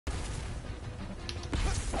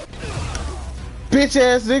bitch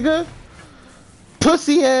ass nigga.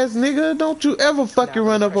 Pussy ass nigga. Don't you ever fucking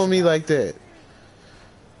run up on me like that.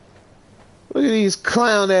 Look at these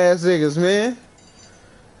clown ass niggas, man.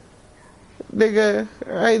 Nigga,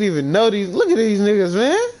 I ain't even know these. Look at these niggas,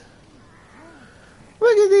 man.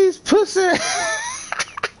 Look at these pussy.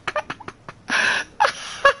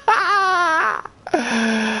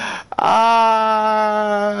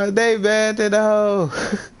 They bad to the hoe.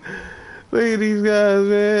 Look at these guys,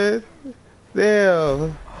 man.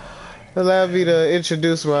 Damn. Allow me to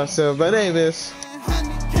introduce myself. My name is.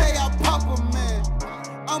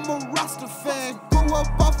 I'm a Rasta fan. Go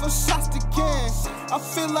up off a Shasta can. I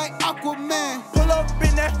feel like Aquaman. Pull up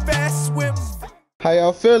in that fast swim. How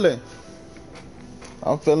y'all feeling?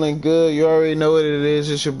 I'm feeling good. You already know what it is.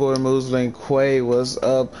 It's your boy Muslim Quay. What's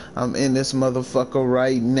up? I'm in this motherfucker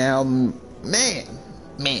right now. Man.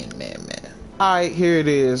 Alright, here it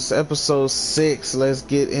is. Episode 6. Let's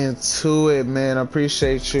get into it, man. I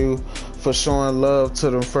appreciate you for showing love to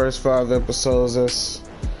the first 5 episodes.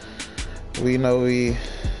 We know it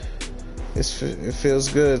feels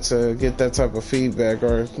good to get that type of feedback,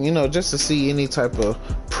 or just to see any type of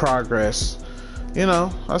progress.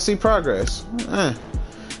 I see progress.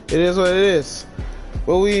 It is what it is.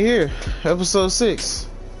 Well, we here, episode 6.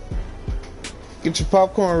 Get your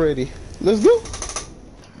popcorn ready. Let's go.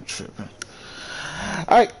 I'm tripping.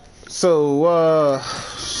 Alright, so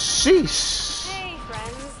sheesh. Hey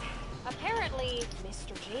friends. Apparently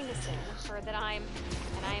Mr. Jameson heard that I'm,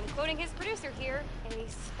 and I am quoting his producer here, a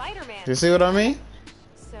Spider-Man. You see what I mean?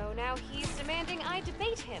 So now he's demanding I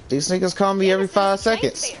debate him. These niggas call me every 5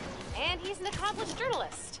 seconds. And he's an accomplished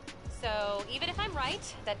journalist. So even if I'm right,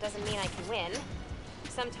 that doesn't mean I can win.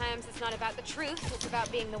 Sometimes it's not about the truth, it's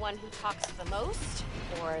about being the one who talks the most,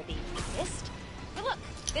 or the biggest. But look,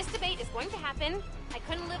 this debate is going to happen. I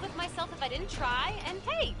couldn't live with myself if I didn't try, and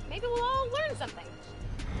hey, maybe we'll all learn something.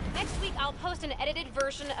 Next week, I'll post an edited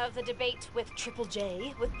version of the debate with Triple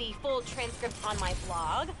J, with the full transcript on my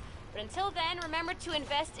blog. But until then, remember to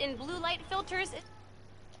invest in blue light filters.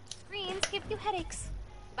 Screens give you headaches.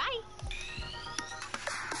 Bye!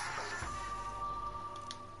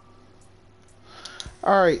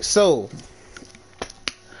 Alright, so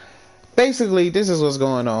basically this is what's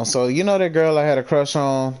going on. So that girl I had a crush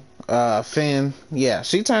on, Finn, yeah,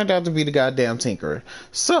 she turned out to be the goddamn Tinkerer.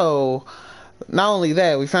 So not only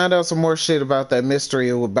that, we found out some more shit about that mystery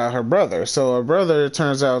about her brother. So her brother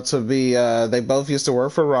turns out to be they both used to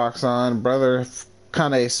work for Roxxon. Brother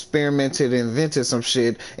kind of experimented, invented some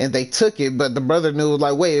shit, and they took it, but the brother knew,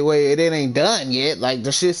 like, wait, it ain't done yet, like,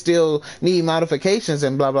 the shit still need modifications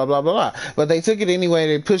and blah blah blah blah blah. But they took it anyway,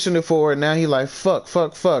 they pushing it forward. Now he like fuck.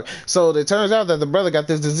 So it turns out that the brother got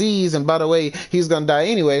this disease, and by the way, he's gonna die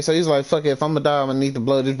anyway. So he's like, fuck it, if I'm gonna die, I'm gonna need to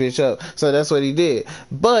blow this bitch up. So that's what he did.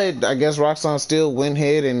 But I guess Roxxon still went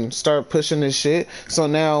ahead and started pushing this shit. So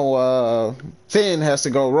now Finn has to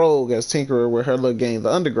go rogue as Tinkerer with her little gang, the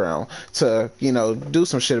Underground, to do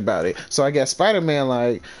some shit about it. So I guess Spider-Man,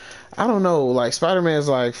 like, I don't know, like, Spider-Man's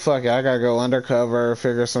like, fuck it, I gotta go undercover,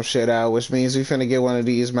 figure some shit out, which means we finna get one of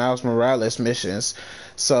these Miles Morales missions.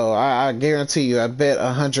 So I guarantee you, I bet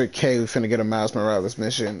 100K we finna get a Miles Morales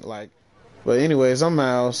mission. Like, but anyways, I'm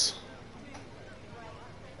Miles.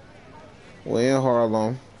 We're in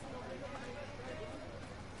Harlem.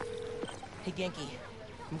 Hey Genki,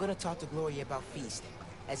 I'm gonna talk to Gloria about Feast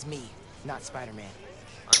as me, not Spider-Man.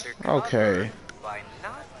 Undercover Okay. by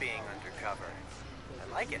not being undercover.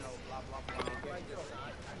 I like it.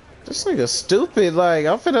 This nigga stupid. Like,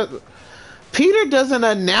 I'm finna. Peter doesn't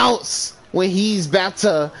announce when he's about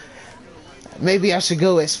to. Maybe I should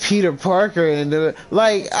go as Peter Parker, and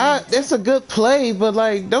like, that's a good play, but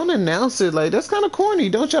like, don't announce it. Like, that's kind of corny,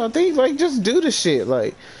 don't y'all think? Like, just do the shit.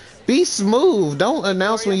 Like, be smooth. Don't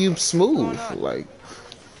announce when you smooth. Like,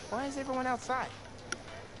 why is everyone outside?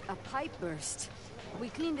 A pipe burst. We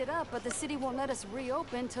cleaned it up, but the city won't let us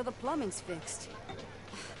reopen till the plumbing's fixed.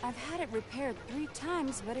 I've had it repaired 3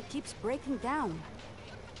 times, but it keeps breaking down.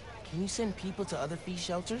 Can you send people to other Feast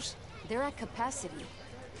shelters? They're at capacity.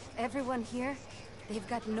 Everyone here, they've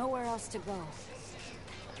got nowhere else to go.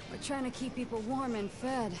 We're trying to keep people warm and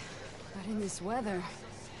fed, but in this weather...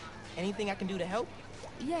 Anything I can do to help?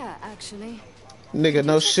 Yeah, actually. nigga,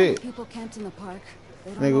 no shit. People camped in the park.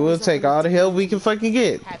 Nigga, we'll take all the help we can fucking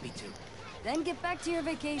get. Happy to. Then get back to your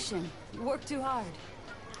vacation. You work too hard.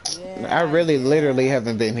 Yeah, I really literally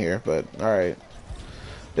haven't been here, but alright.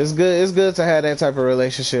 It's good to have that type of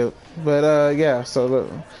relationship. But yeah, so look,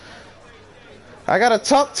 I gotta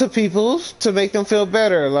talk to people to make them feel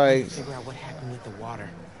better, like figure out what happened with the water.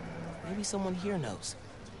 Maybe someone here knows.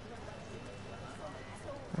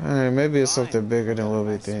 Alright, Alright, maybe it's something bigger than what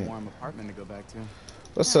we think. Warm apartment to go back to.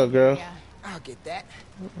 What's up, girl? Yeah. I'll get that.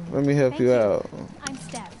 Let me help Thank you you. out. I'm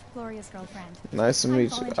Steph, Gloria's girlfriend. Nice to I'm meet you.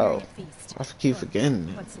 volunteering Oh, at Feast. I keep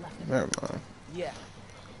forgetting. What's left of it. Never mind. Yeah.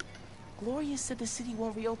 Gloria said the city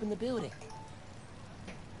won't reopen the building.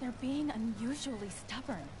 They're being unusually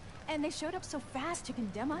stubborn. And they showed up so fast to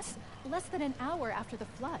condemn us, less than an hour after the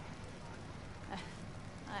flood.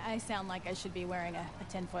 I sound like I should be wearing a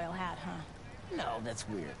tinfoil hat, huh? No, that's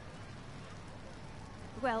weird.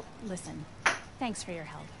 Well, listen. Thanks for your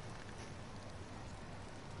help.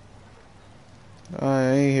 I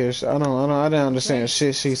ain't hear. I didn't understand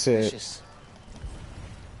shit she said. Suspicious.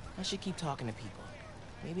 I should keep talking to people.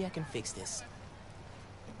 Maybe I can fix this.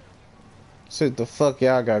 See what the fuck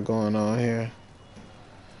y'all got going on here.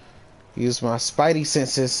 Use my spidey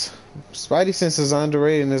senses. Spidey senses are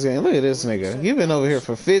underrated in this game. Look at this nigga. You been over here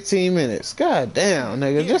for 15 minutes. God damn,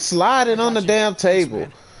 nigga. Just slide it on the damn table.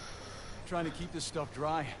 Trying to keep this stuff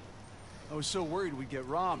dry. I was so worried we'd get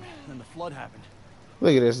robbed, and then the flood happened.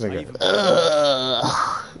 Look at this nigga.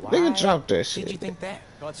 Nigga dropped that shit. Did you think that?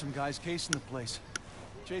 Got some guys casing the place.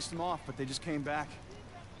 Chased them off, but they just came back.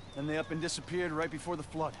 Then they up and disappeared right before the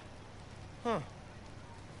flood. Huh.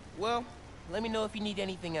 Well, let me know if you need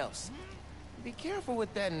anything else. Be careful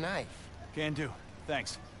with that knife. Can do.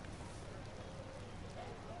 Thanks.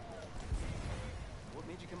 What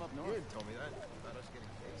made you come up north? You told me that. About us getting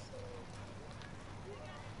cased.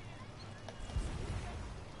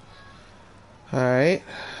 Alright.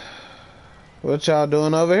 What y'all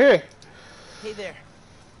doing over here? Hey there.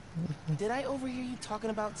 Did I overhear you talking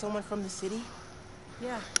about someone from the city?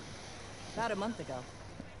 Yeah, about a month ago.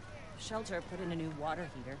 Shelter put in a new water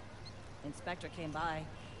heater. Inspector came by.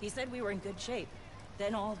 He said we were in good shape.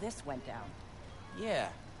 Then all this went down. Yeah.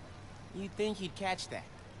 You'd think he'd catch that.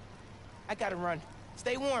 I gotta run.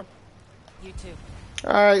 Stay warm. You too.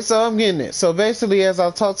 Alright, so I'm getting it. So basically, as I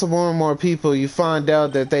talk to more and more people, you find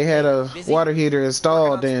out that they had a water heater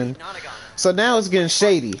installed in. So now it's getting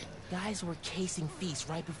shady. Guys were casing Feast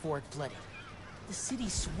right before it flooded. The city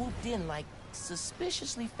swooped in like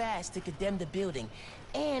suspiciously fast to condemn the building.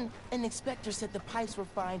 And an inspector said the pipes were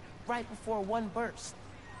fine right before one burst.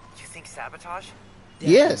 You think sabotage?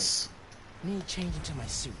 Definitely. Yes. Need to change into my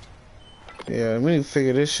suit. Yeah, we need to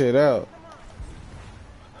figure this shit out.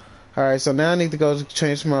 Alright, so now I need to go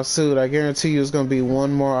change my suit. I guarantee you it's going to be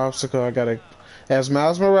one more obstacle. I got to... As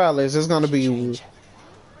Miles Morales, it's going to be...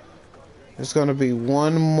 It's going to be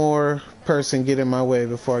one more person get in my way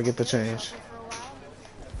before I get the change. For a while.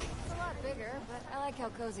 It's a lot bigger, but I like how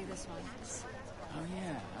cozy this one is. Oh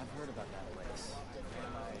yeah, I've heard about that place.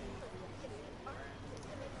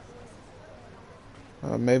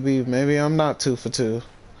 Maybe I'm not 2 for 2.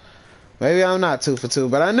 Maybe I'm not 2 for 2.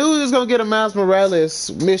 But I knew he was going to get a Miles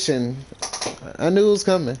Morales mission. I knew it was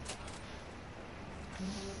coming.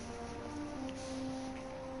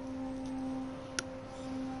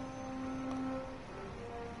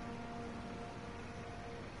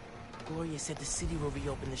 Gloria said the city will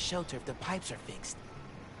reopen the shelter if the pipes are fixed.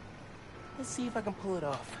 Let's see if I can pull it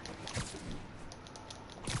off.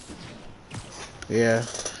 Yeah.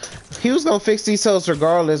 He was gonna fix these hoes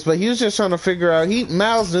regardless, but he was just trying to figure out.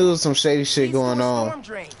 Miles knew some shady shit going on. Storm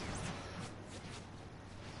drain.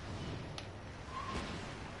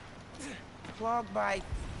 Clogged by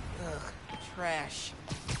trash.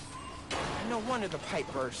 No wonder the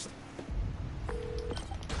pipe burst.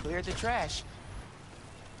 Cleared the trash.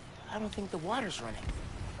 I don't think the water's running.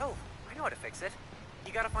 Oh, I know how to fix it.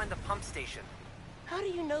 You gotta find the pump station. How do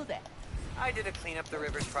you know that? I did a clean up the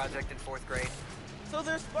rivers project in 4th grade. So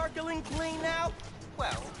they're sparkling clean now?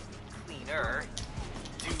 Well, cleaner.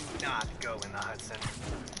 Do not go in the Hudson.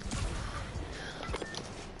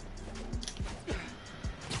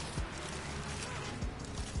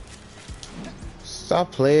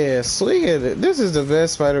 Stop playing. Swinging. This is the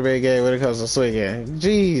best Spider-Man game when it comes to swinging.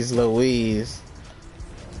 Jeez Louise.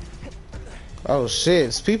 Oh shit,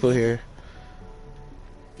 it's people here.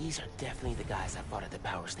 These are definitely the guys I fought at the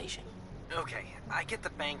power station. Okay, I get the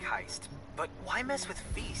bank heist, but why mess with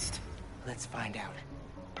Feast? Let's find out.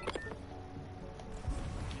 You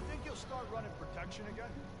think you'll start running protection again?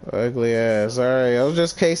 Ugly ass. Alright, I was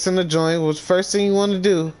just casing the joint. What's the first thing you want to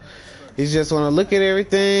do? You just want to look at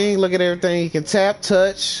everything. Look at everything. You can tap,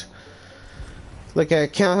 touch. Look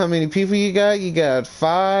at, count how many people you got. You got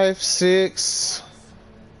 5, 6.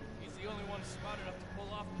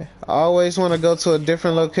 I always want to go to a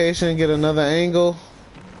different location, get another angle.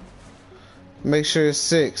 Make sure it's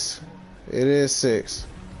 6. It is 6.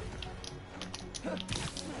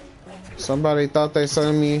 Somebody thought they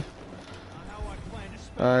saw me.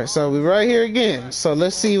 All right, so we right here again. So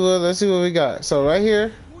let's see what we got. So right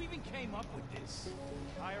here.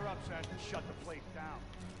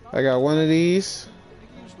 I got one of these.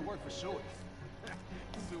 He used to work for sewage.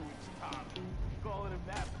 Sewage Tom. Calling him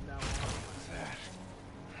that from now on.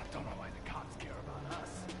 I don't know why the cops care about us.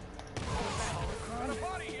 Got a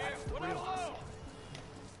body here. We're not alone.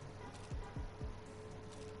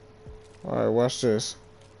 Alright, watch this.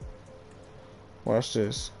 Watch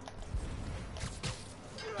this.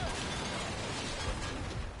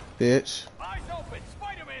 Bitch. Eyes open.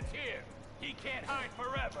 Spider-Man's here. He can't hide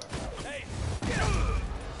forever. Hey.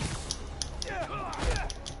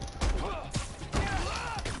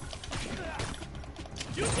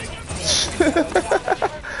 You think I'm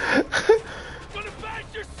gonna bash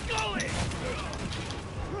your skull in?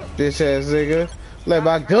 Bitch ass nigga. Let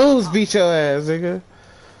my goons beat your ass, nigga.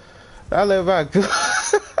 I let my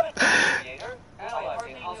goons.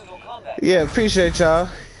 Yeah, appreciate y'all.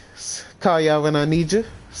 Call y'all when I need you.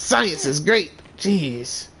 Science is great.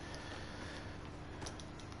 Jeez.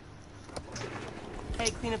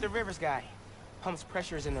 Hey, clean up the rivers guy. Pump's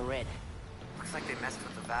pressure is in the red. Looks like they messed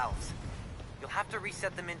with the valves. You'll have to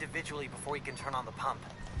reset them individually before you can turn on the pump.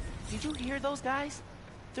 Did you hear those guys?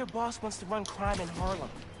 Their boss wants to run crime in Harlem.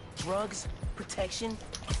 Drugs, protection.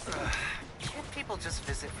 Can't people just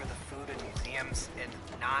visit for the food and museums and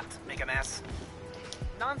not make a mess?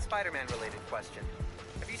 Non-Spider-Man related question.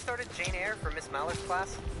 Have you started Jane Eyre for Miss Mallard's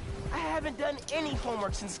class? I haven't done any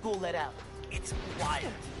homework since school let out. It's wild.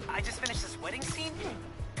 I just finished this wedding scene.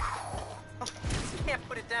 Can't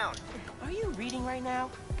put it down. Are you reading right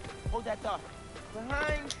now? Hold that thought.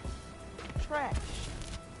 Behind trash.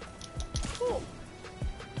 Cool.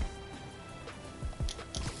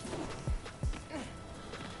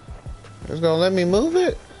 It's gonna let me move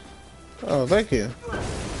it? Oh, thank you.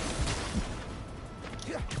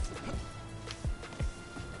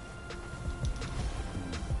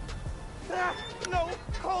 No,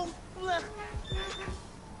 cold.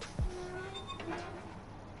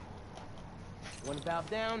 One valve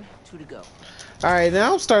down, 2 to go. Alright,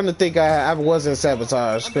 now I'm starting to think I wasn't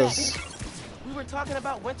sabotaged, because... We were talking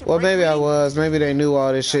about winter Well, break maybe I week. was. Maybe they knew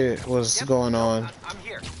all this shit was going on. I'm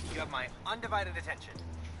here. You have my undivided attention.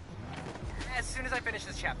 As soon as I finish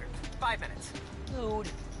this chapter. 5 minutes. Dude.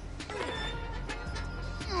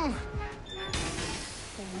 Oh,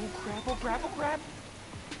 crap, oh, crap, oh, crap.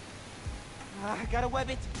 I gotta web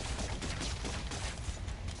it.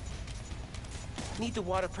 Need the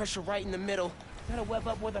water pressure right in the middle. Gotta web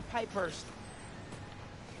up where the pipe burst.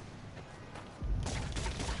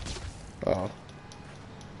 Oh.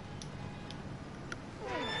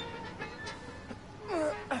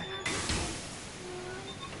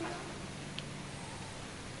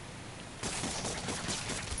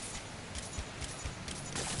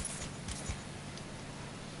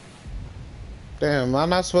 Damn, I'm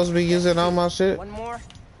not supposed to be using all my shit? One more,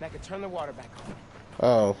 and I can turn the water back on.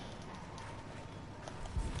 Oh.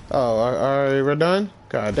 Oh, alright, we're done?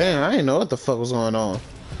 God damn, I didn't know what the fuck was going on.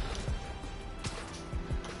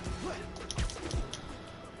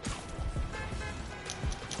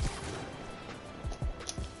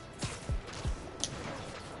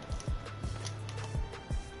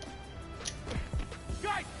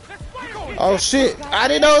 Oh shit, I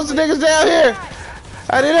didn't know those niggas down here!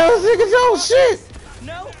 I didn't know those niggas, oh shit!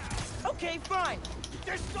 No? Okay, fine.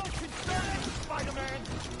 They're so conservative, Spider-Man.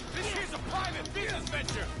 This here's a private business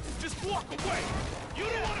venture. Just walk away. You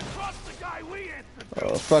don't want to cross the guy we answered.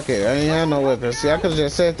 Oh fuck it, I ain't have no weapons. See, I could've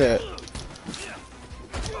just said that.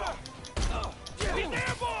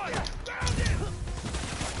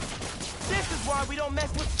 This is why we don't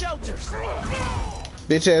mess with shelters.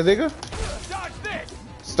 Bitch ass nigga.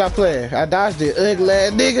 Stop playing. I dodged it. Ugly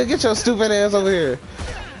ass nigga. Get your stupid ass over here.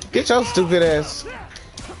 Get your stupid ass.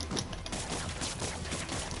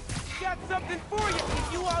 Got something for you.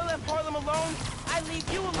 If you all left Harlem alone, I leave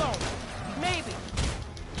you alone. Maybe.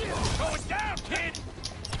 Going down, kid.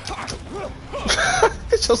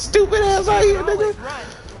 Get your stupid ass out here, nigga. Run.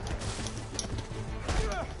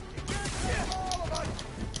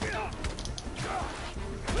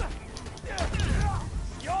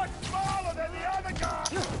 You're smaller than the other guy.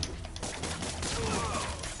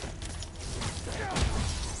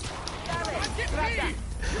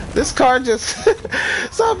 This car just...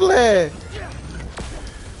 Stop playing.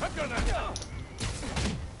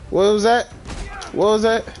 What was that? What was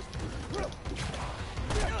that?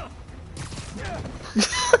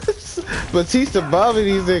 Batista bombing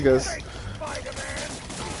these niggas.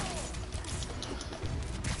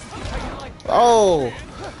 Oh,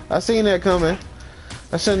 I seen that coming.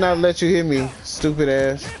 I should not let you hit me, stupid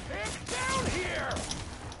ass.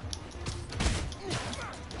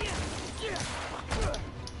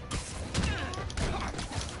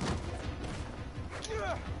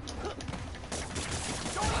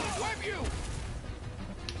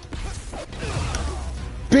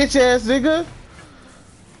 Bitch ass nigga.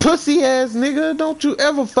 Pussy ass nigga. Don't you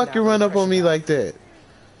ever fucking run up on me like that.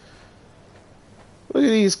 Look at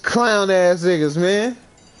these clown ass niggas, man.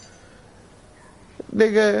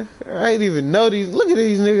 Nigga, I ain't even know these. Look at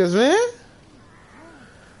these niggas, man.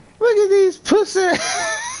 Look at these pussy.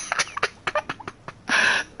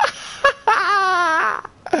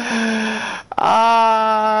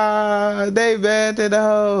 They bad to the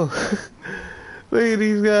hoe. Look at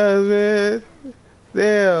these guys, man.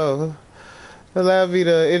 Damn. Allow me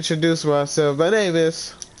to introduce myself. My name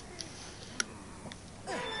is...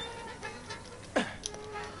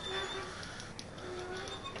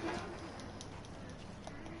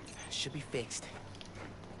 Should be fixed.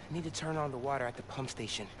 Need to turn on the water at the pump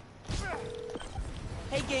station.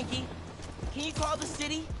 Hey, Genki. Can you call the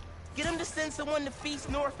city? Get them to send someone to Feast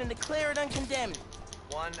North and declare it uncondemned.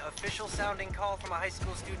 One official sounding call from a high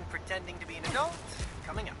school student pretending to be an adult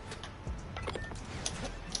coming up.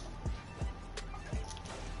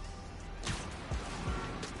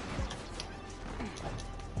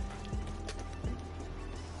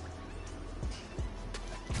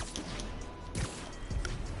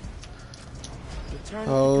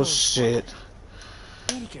 Oh shit.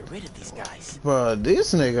 Need to get rid of these guys. But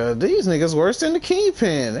these niggas worse than the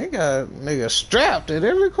Kingpin. They got niggas strapped at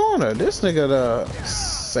every corner. This nigga the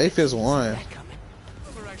safest one.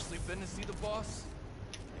 Ever actually been to see the boss?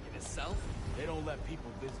 Like in itself? They don't let people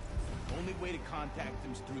visit. The only way to contact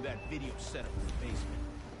them is through that video setup in the basement.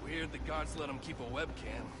 Weird the guards let him keep a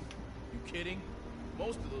webcam. You kidding?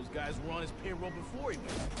 Most of those guys were on his payroll before he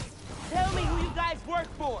moved. Tell me who you guys work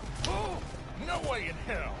for. Who? No way in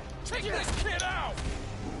hell! Take this kid out!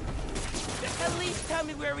 At least tell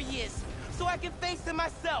me where he is, so I can face him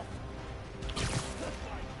myself.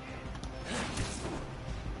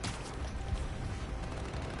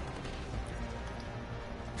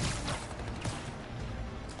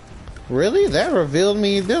 Really? That revealed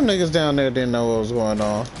me. Them niggas down there didn't know what was going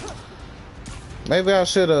on. Maybe I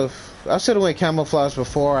should have went camouflage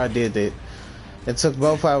before I did it. It took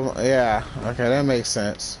both of them. Yeah. Okay, that makes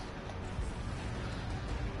sense.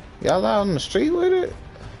 Y'all out on the street with it?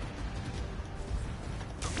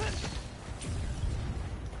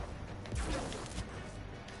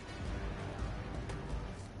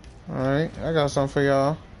 Alright, I got something for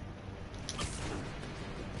y'all.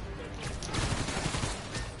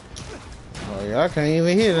 Oh, y'all can't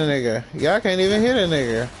even hit a nigga. Y'all can't even hit a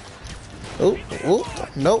nigga. Oop,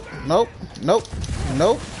 oop, nope, nope, nope,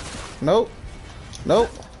 nope, nope, nope.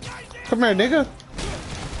 Come here, nigga.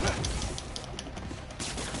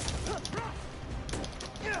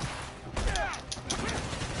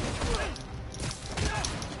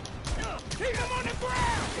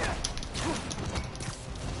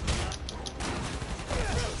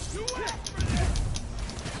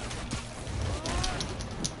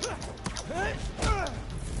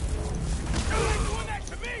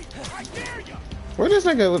 Where this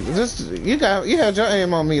nigga? You had your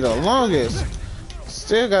aim on me the longest.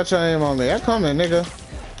 Still got your aim on me. I come in, nigga.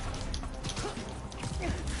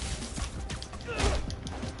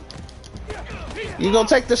 You gonna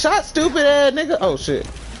take the shot, stupid ass nigga? Oh shit.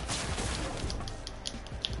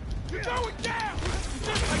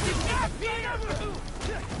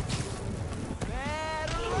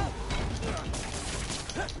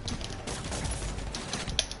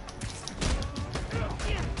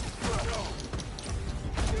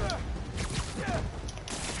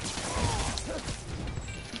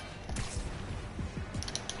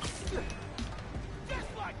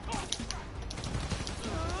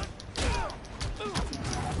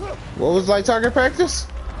 What was like target practice?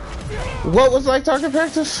 What was like target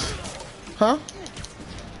practice? Huh?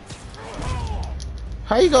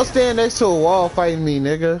 How you gonna stand next to a wall fighting me,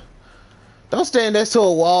 nigga? Don't stand next to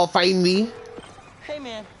a wall fighting me. Hey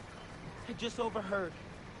man, I just overheard.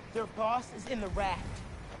 Their boss is in the raft.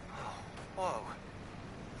 Whoa.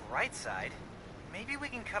 Right side? Maybe we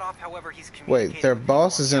can cut off however he's communicating. Wait, their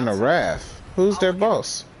boss is in a raft. Who's their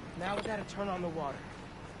boss? Now we gotta turn on the water.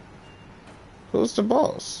 Who's the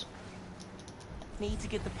boss? Need to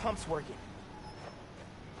get the pumps working.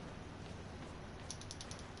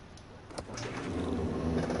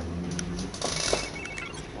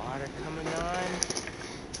 Water coming on.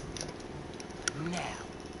 Now.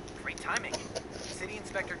 Great timing. City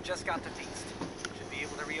inspector just got to Feast. Should be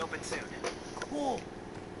able to reopen soon. Cool.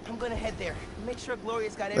 I'm gonna head there. Make sure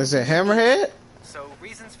Gloria's got everything. Is it Hammerhead? So,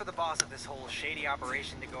 reasons for the boss of this whole shady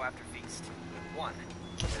operation to go after Feast. 1.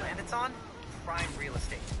 The land it's on? Prime real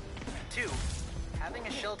estate. 2. Having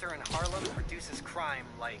a shelter in Harlem reduces crime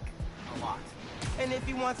like A lot. And if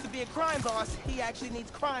he wants to be a crime boss, he actually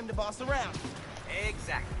needs crime to boss around.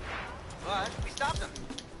 Exactly. But we stopped him.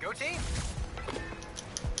 Go team!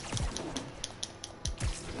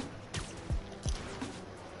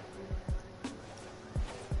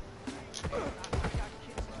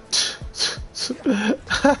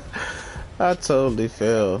 I totally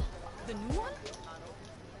fell. The new one?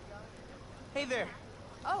 Hey there.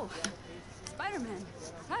 Oh, Spider-Man.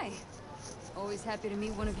 Hi. Always happy to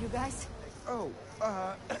meet one of you guys. Oh,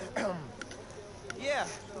 yeah,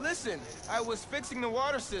 listen, I was fixing the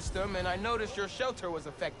water system and I noticed your shelter was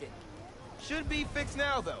affected. Should be fixed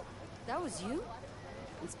now, though. That was you?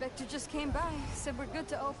 Inspector just came by, said we're good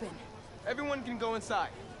to open. Everyone can go inside.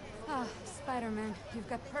 Ah, Spider-Man, you've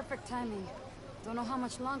got perfect timing. Don't know how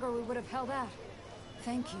much longer we would have held out.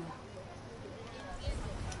 Thank you.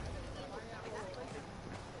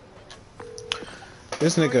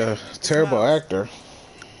 This nigga, terrible actor.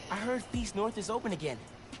 I heard Feast North is open again.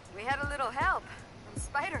 We had a little help from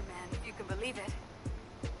Spider-Man, if you can believe it.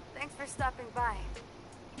 Thanks for stopping by.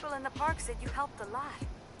 People in the park said you helped a lot.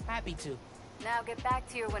 Happy to. Now get back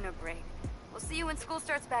to your winter break. We'll see you when school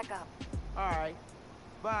starts back up. Alright.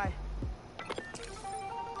 Bye.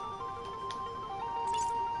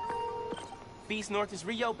 Feast North is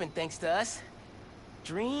reopened thanks to us.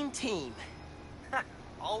 Dream team.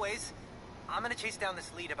 Always. I'm gonna chase down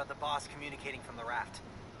this lead about the boss communicating from the raft.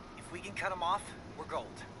 If we can cut him off, we're gold.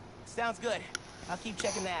 Sounds good. I'll keep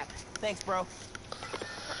checking the app. Thanks, bro.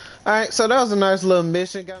 Alright, so that was a nice little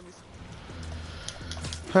mission. Got me.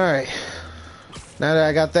 Alright. Now that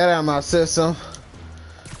I got that out of my system,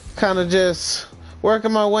 kind of just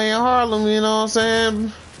working my way in Harlem, you know what I'm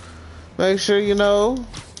saying? Make sure, you know,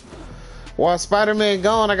 while Spider-Man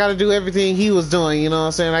gone, I gotta do everything he was doing, you know what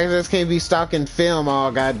I'm saying? I just can't be stalking film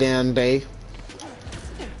all goddamn day.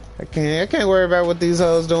 I can't worry about what these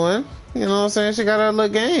hoes doing. You know what I'm saying? She got her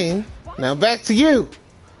little game. Now back to you.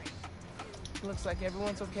 Looks like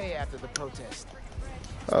everyone's okay after the protest.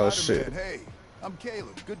 Oh Spider-Man, shit. hey, I'm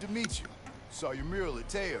Caleb. Good to meet you. Saw your mural at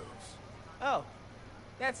Teo's. Oh,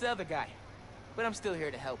 that's the other guy. But I'm still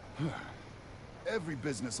here to help. Every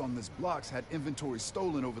business on this block's had inventory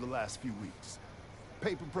stolen over the last few weeks.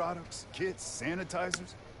 Paper products, kits,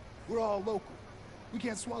 sanitizers. We're all local. We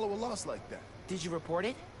can't swallow a loss like that. Did you report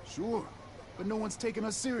it? Sure, but no one's taking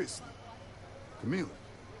us seriously. Camila,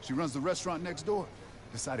 she runs the restaurant next door.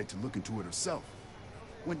 Decided to look into it herself.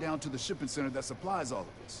 Went down to the shipping center that supplies all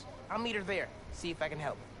of this. I'll meet her there. See if I can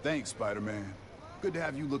help. Thanks, Spider-Man. Good to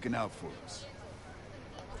have you looking out for us.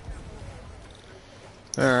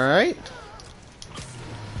 Alright.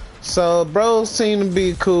 So, bros seem to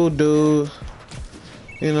be a cool dude.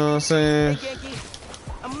 You know what I'm saying? Hey, Yankee.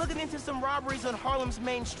 I'm looking into some robberies on Harlem's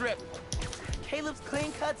main strip. Caleb's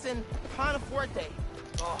Clean Cuts and Panafuerte.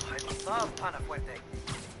 Oh, I love Panafuerte.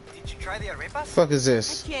 Did you try the arepas? Fuck is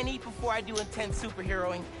this? I can't eat before I do intense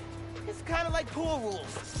superheroing. It's kind of like pool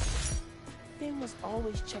rules. Finn was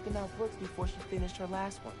always checking out books before she finished her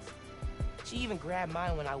last ones. She even grabbed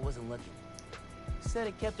mine when I wasn't looking. Said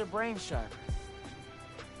it kept her brain sharp.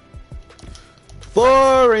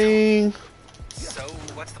 Boring. So,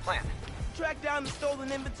 what's the plan? Track down the stolen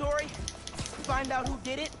inventory, find out who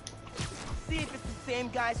did it, see if it's the same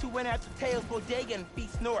guys who went after Teo's Bodega and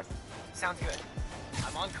Feast North. Sounds good.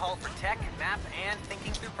 I'm on call for tech, map, and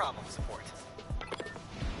thinking through problem support.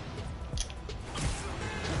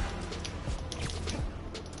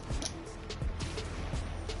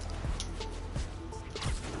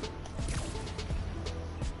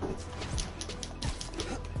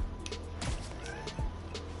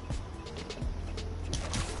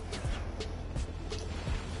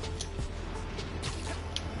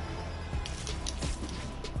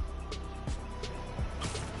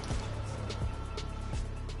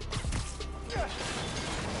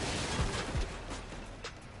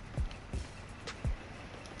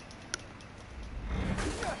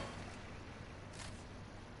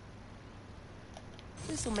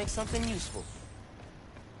 This'll make something useful.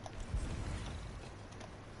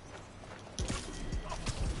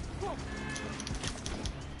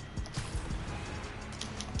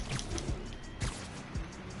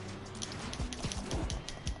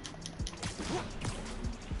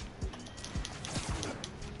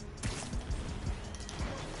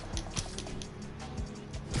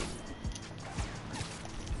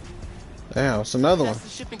 Damn, it's another one. That's the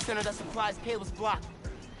shipping center that supplies Caleb's block.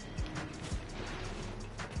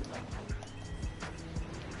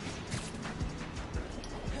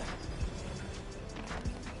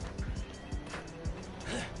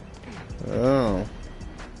 Oh.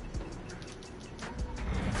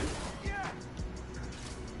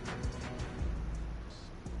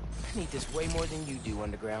 I need this way more than you do,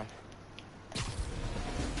 Underground.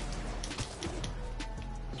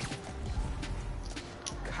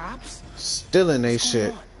 Cops? Still in they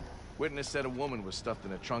shit. Witness said a woman was stuffed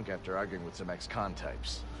in a trunk after arguing with some ex-con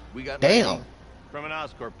types. We got Damn. From an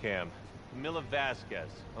Oscorp cam, Camila Vasquez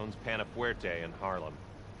owns Panafuerte in Harlem.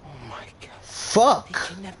 Oh my god. Fuck.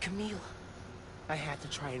 They kidnapped Camila. I had to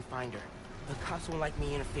try and find her. The cops won't like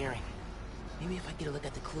me interfering. Maybe if I get a look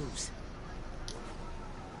at the clues.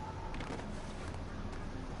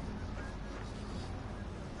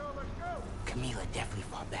 Camila definitely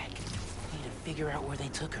fought back. Need to figure out where they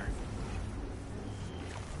took her.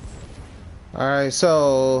 Alright,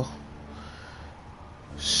 so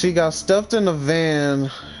she got stuffed in a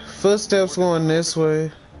van. Footsteps going this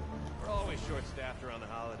way. We're always short-staffed around the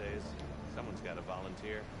holidays. Someone's got to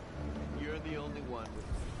volunteer. You're the only one.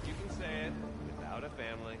 You can say it without a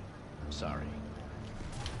family. Sorry.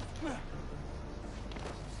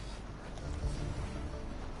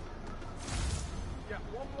 Yeah,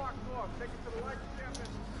 1 block north. Take it to the right campus.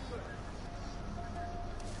 Good.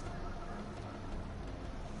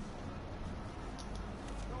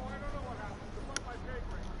 No, I don't know what happened. It's above my pay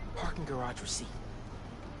grade. Parking garage receipt.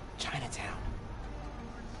 Chinatown.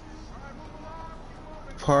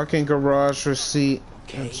 Parking garage receipt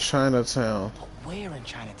in Okay. Chinatown. But where in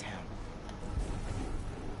Chinatown?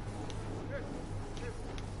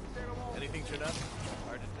 Anything turned up?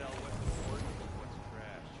 Hard to tell what's important and what's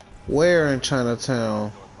trash. Where in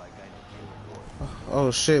Chinatown?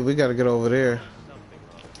 Oh shit, we gotta get over there.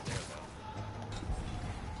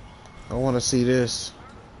 I wanna see this.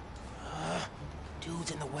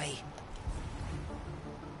 Dude's in the way.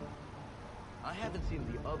 I haven't seen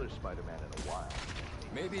the other Spider-Man in a while.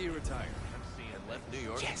 Maybe he retired. I'm seeing left New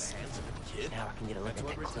York Yes. in the hands of a kid. Now I can get a look That's at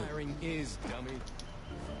what that clue. retiring is, dummy.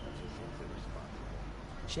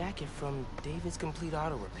 Jacket from David's Complete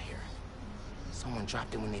Auto Repair. Someone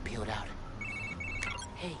dropped it when they peeled out.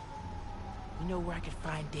 Hey, you know where I could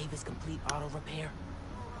find David's Complete Auto Repair?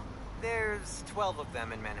 There's 12 of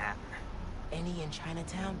them in Manhattan. Any in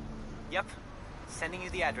Chinatown? Yep. Sending you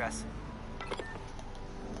the address.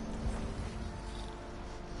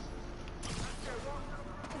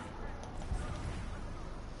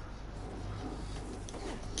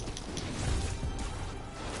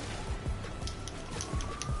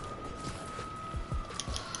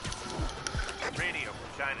 Radio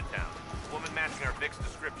from Chinatown. Woman matching our Vic's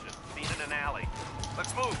description. Seen in an alley.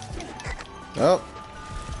 Let's move. Oh,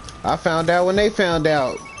 I found out when they found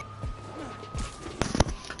out.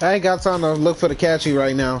 I ain't got time to look for the catchy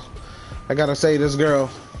right now. I gotta save this girl.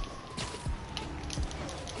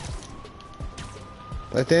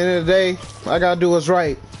 At the end of the day, I gotta do what's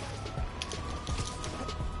right.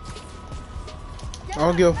 I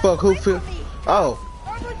don't give a fuck who feel. Oh.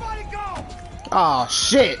 Everybody go! Oh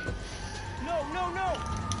shit. No, no, no!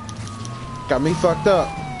 Got me fucked up.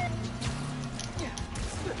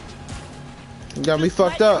 Got me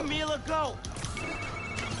fucked up. Camila go!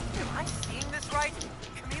 Am I seeing this right?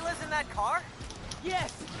 Camila's in that car?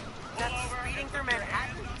 Yes! That's speeding through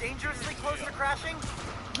Manhattan, dangerously close to crashing?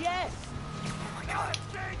 Yes! Oh my god.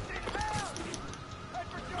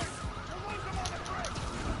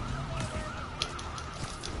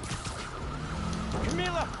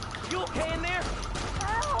 Camila, you okay in there?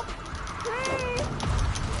 Help!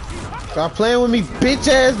 Please! Stop playing with me, bitch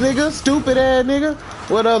ass nigga, stupid ass nigga.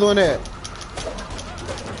 What other one at?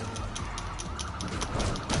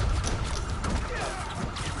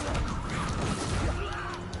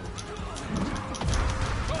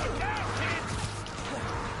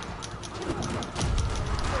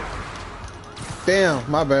 Damn,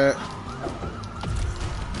 my bad.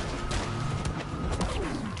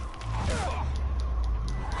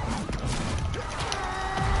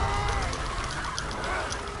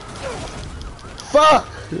 Fuck!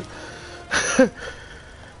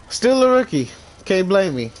 Still a rookie. Can't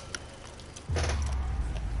blame me.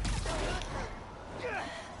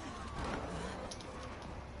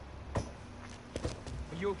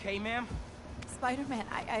 Are you okay, ma'am? Spider-Man,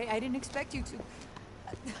 I didn't expect you to.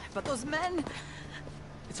 But those men...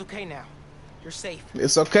 It's okay now. You're safe.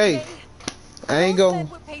 It's okay. I ain't Those men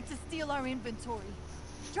go. were paid to steal our inventory.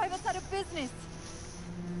 Drive us out of business.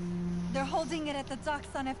 They're holding it at the docks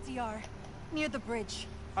on FDR, near the bridge.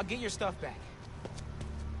 I'll get your stuff back.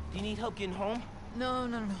 Do you need help getting home? No.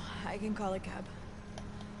 I can call a cab.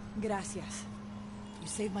 Gracias. You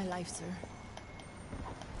saved my life, sir.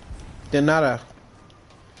 De nada.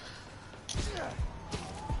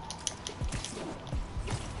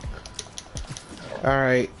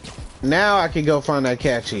 Alright. Now I can go find that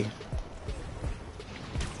catchy.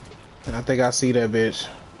 And I think I see that bitch.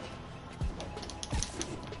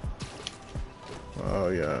 Oh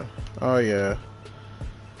yeah. Oh yeah.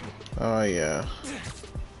 Oh yeah.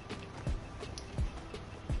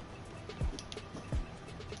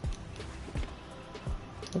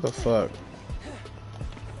 What the fuck?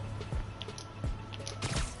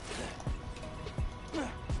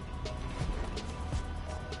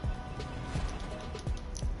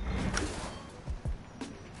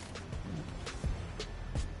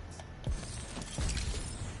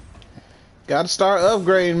 Gotta start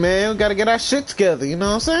upgrading, man. We gotta get our shit together, you know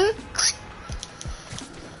what I'm saying?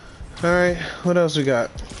 Alright, what else we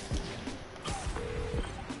got?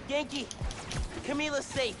 Yankee, Camila's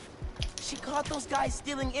safe. She caught those guys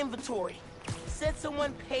stealing inventory. Said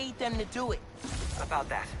someone paid them to do it. About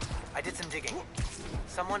that, I did some digging.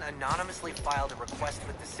 Someone anonymously filed a request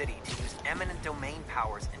with the city to use eminent domain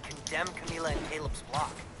powers and condemn Camila and Caleb's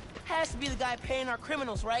block. Has to be the guy paying our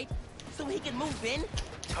criminals, right? So he can move in?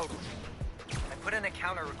 Totally. I put in a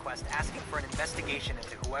counter request asking for an investigation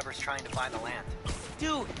into whoever's trying to buy the land.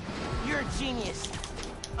 Dude, you're a genius.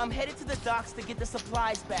 I'm headed to the docks to get the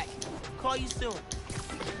supplies back. Call you soon.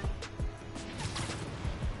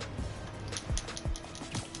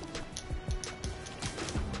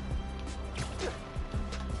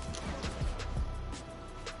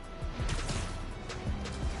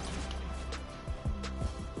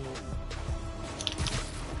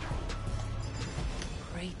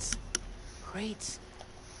 Crates. Crates.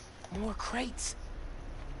 More crates.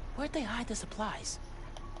 Where'd they hide the supplies?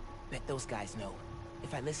 Bet those guys know.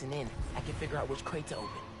 If I listen in, I can figure out which crate to open.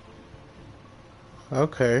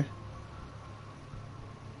 Okay.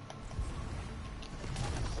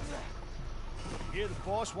 You hear the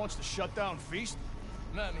boss wants to shut down Feast?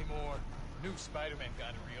 Not anymore. New Spider-Man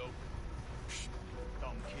got to reopen.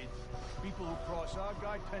 Dumb kids. People who cross our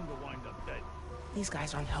guy tend to wind up dead. These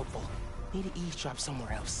guys aren't helpful. Need to eavesdrop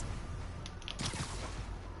somewhere else.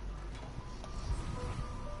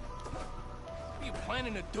 What are you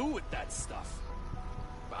planning to do with that stuff?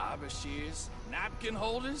 Barber shears? Napkin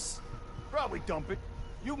holders? Probably dump it.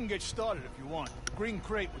 You can get started if you want. Green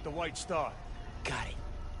crate with the white star. Got it.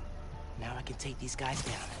 Now I can take these guys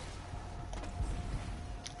down.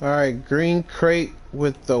 Alright, green crate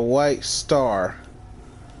with the white star.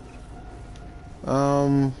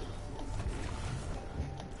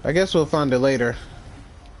 I guess we'll find it later.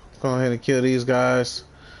 Go ahead and kill these guys.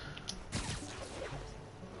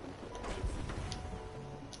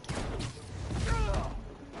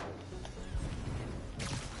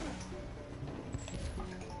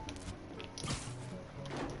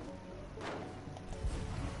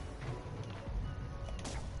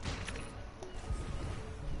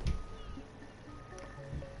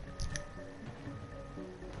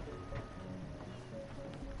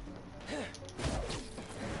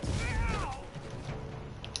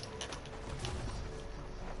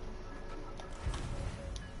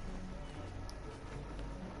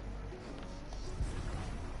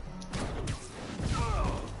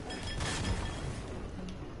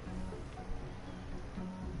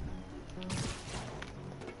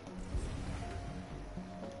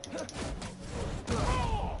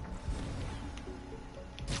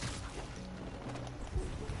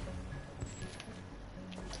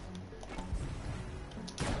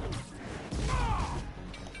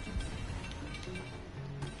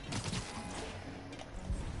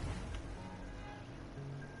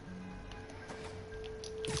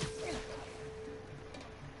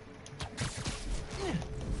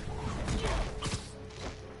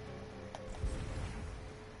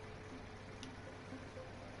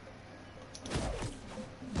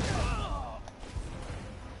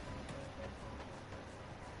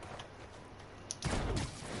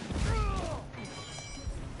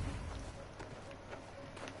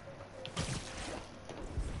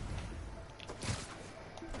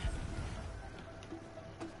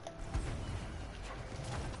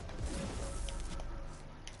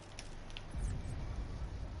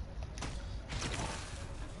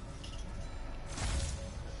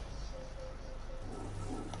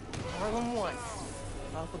 Problem 1.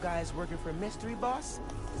 Alpha guys working for Mystery Boss?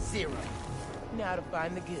 0. Now to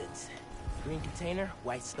find the goods. Green container,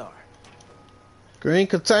 white star. Green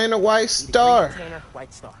container, white star. Green container,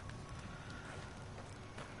 white star.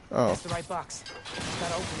 Oh. That's the right box.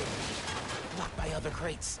 Gotta open it. Blocked by other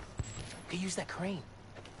crates. Could use that crane.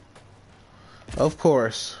 Of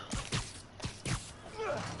course.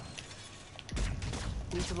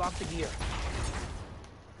 Need to lock the gear.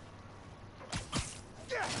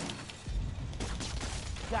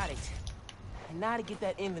 Got it. And now to get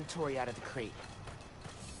that inventory out of the crate.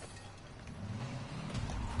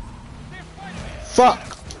 Fuck.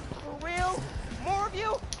 For real? More of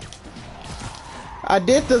you? I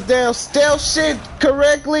did this damn stealth shit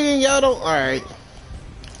correctly and y'all don't. Alright.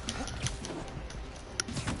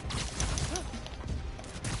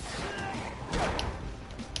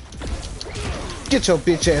 Get your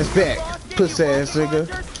bitch ass back, pussy ass nigga.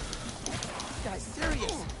 Guy's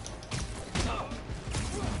serious.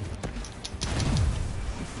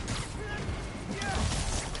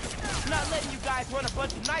 I'm not letting you guys run a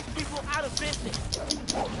bunch of nice people out of business.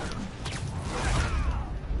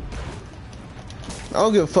 I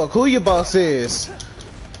don't give a fuck who your boss is.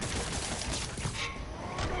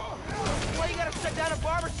 Why you gotta shut down a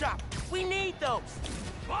barbershop? We need those.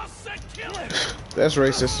 Boss said kill him. That's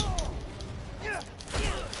racist.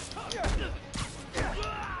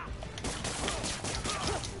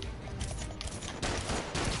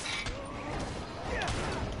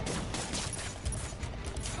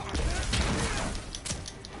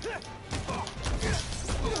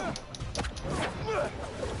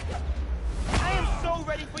 I am so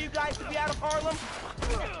ready for you guys to be out of Harlem.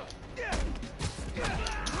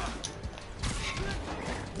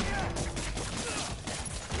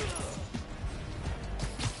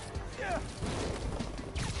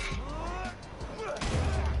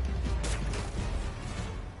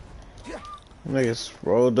 Niggas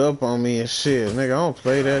rolled up on me and shit. Nigga, I don't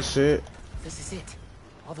play that shit. This is it.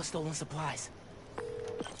 All the stolen supplies.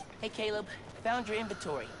 Hey, Caleb. Found your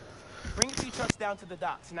inventory. Bring a few trucks down to the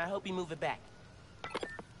docks, and I hope you move it back.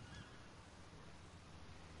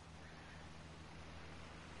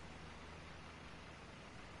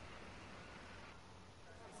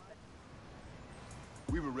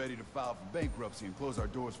 We were ready to file for bankruptcy and close our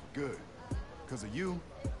doors for good. Because of you,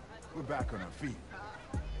 we're back on our feet.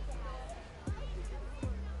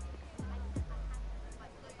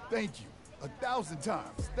 Thank you. 1,000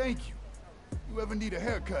 times. Thank you. You ever need a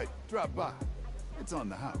haircut, drop by. It's on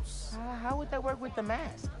the house. How would that work with the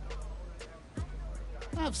mask?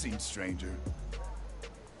 I've seen stranger.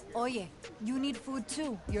 Oye, you need food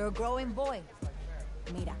too. You're a growing boy.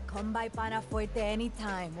 Mira, come by Pana Fuerte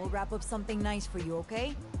anytime. We'll wrap up something nice for you,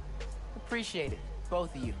 okay? Appreciate it,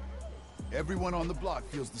 both of you. Everyone on the block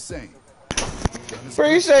feels the same.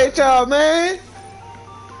 Appreciate y'all, man.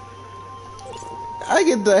 I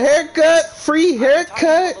get the haircut, free food. You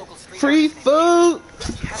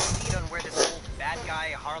have a lead on where this whole bad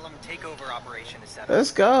guy Harlem takeover operation is set up.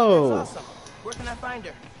 Let's go. That's awesome. Where can I find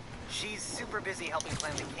her? She's super busy helping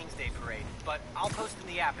plan the King's Day parade, but I'll post in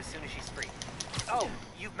the app as soon as she's free. Oh,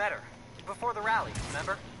 you've met her. Before the rally,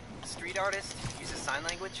 remember? Street artist, uses sign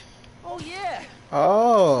language. Oh, yeah.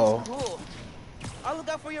 Oh. Cool. I'll look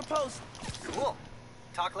out for your post. Cool.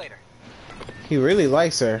 Talk later. He really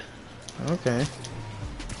likes her. Okay.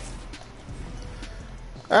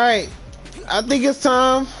 Alright. I think it's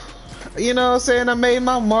time. You know what I'm saying? I made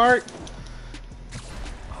my mark.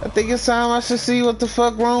 I think it's time I should see what the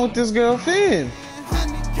fuck wrong with this girl Finn.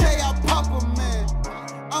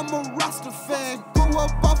 I'm a Rasta fan, grew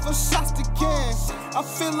up off of Shasta can. I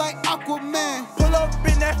feel like Aquaman, pull up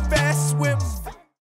in that fast whip.